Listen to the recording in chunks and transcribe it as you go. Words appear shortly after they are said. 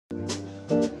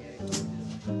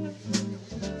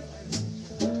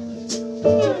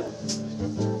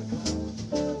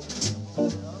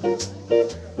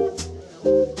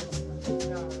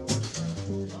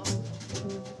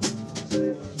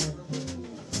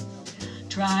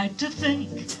Tried to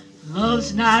think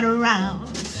love's not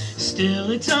around,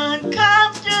 still it's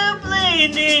uncomfortably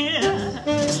near.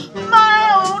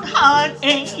 My old heart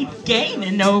ain't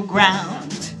gaining no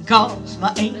ground, 'cause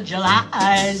my angel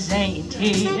eyes ain't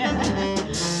here.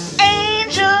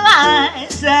 Angel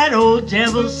eyes that old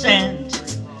devil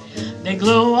sent, they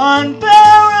glow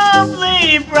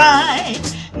unbearably bright.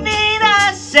 Need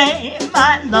I say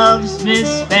my love's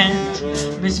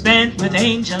misspent, misspent with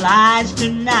angel eyes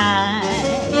tonight.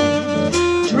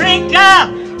 Drink up,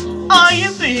 all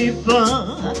you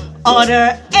people,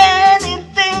 order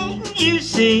anything you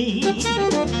see.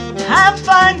 Have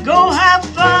fun, go have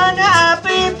fun,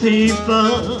 happy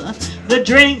people. The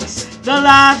drinks, the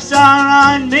laughs are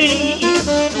on me.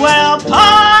 Well,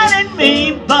 pardon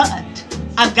me, but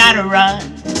I've gotta run.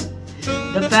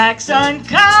 The fact's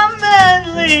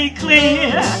uncommonly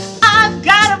clear. I've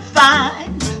gotta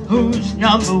find who's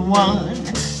number one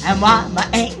and why my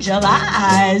angel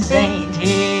eyes ain't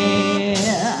here.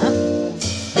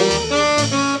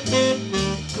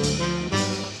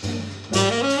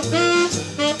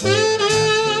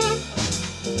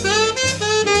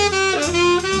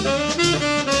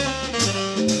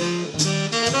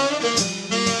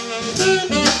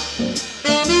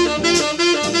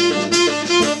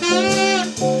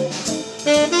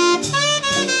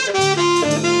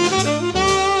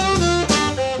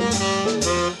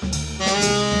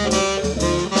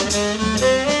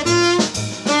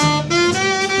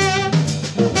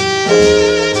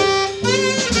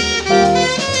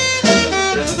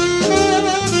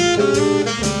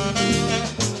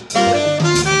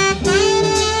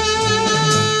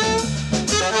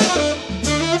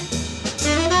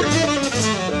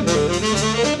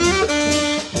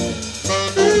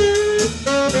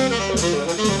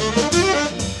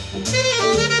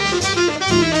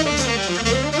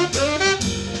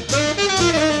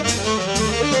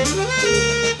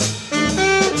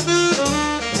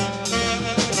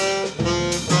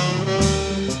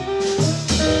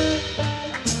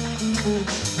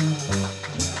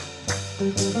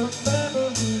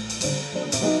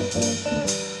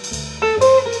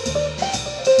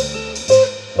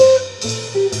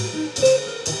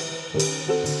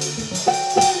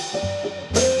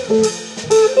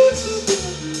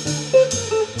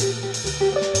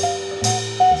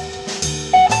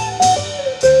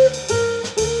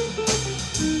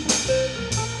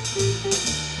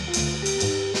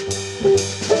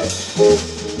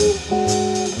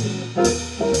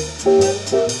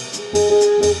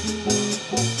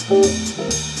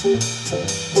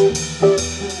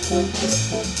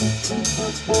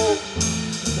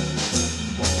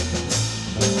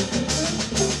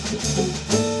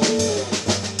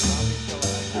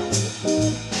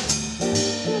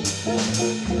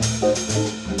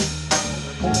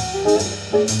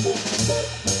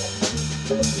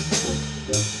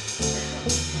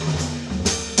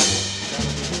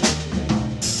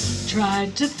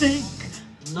 Tried to think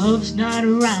love's not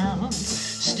around,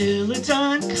 still it's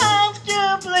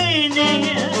uncomfortably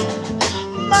near.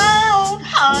 My old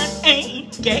heart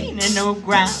ain't gaining no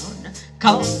ground,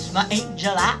 'cause my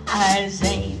angel eyes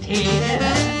ain't here.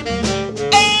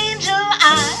 Angel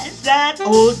eyes that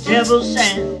old devil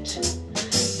sent,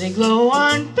 they glow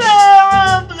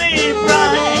unbearably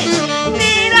bright.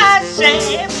 Need I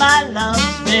say my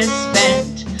love's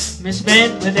misspent,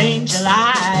 misspent with angel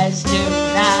eyes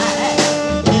tonight.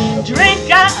 Drink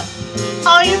up,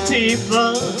 all you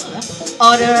people,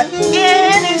 order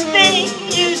anything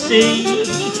you see.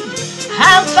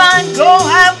 Have fun, go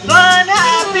have fun,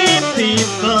 happy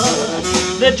people.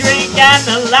 The drink and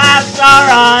the laughs are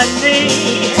on me.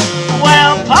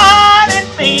 Well, pardon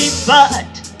me, but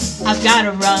I've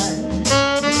gotta run.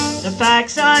 The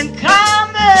fact's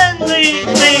uncommonly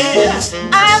clear.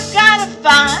 I've gotta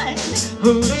find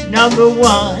who's number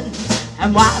one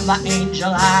and why my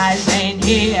angel eyes ain't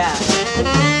here.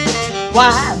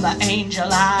 Why my angel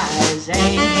eyes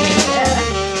ain't here.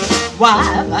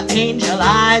 Why my angel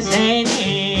eyes ain't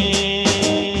here.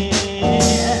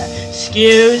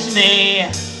 Excuse me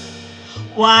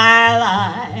while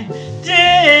I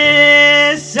did